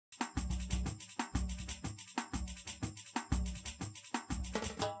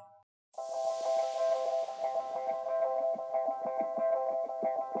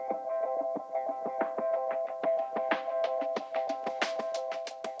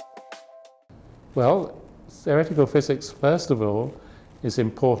Well, theoretical physics, first of all, is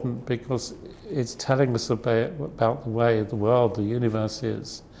important because it's telling us about the way the world, the universe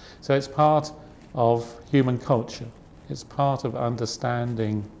is. So it's part of human culture. It's part of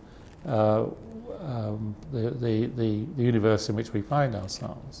understanding the universe in which we find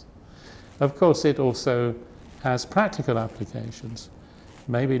ourselves. Of course, it also has practical applications.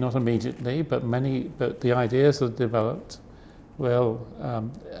 Maybe not immediately, but the ideas that are developed will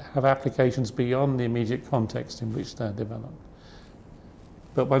have applications beyond the immediate context in which they're developed.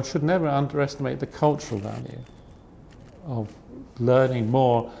 But one should never underestimate the cultural value of learning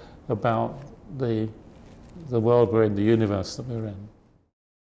more about the world we're in, the universe that we're in.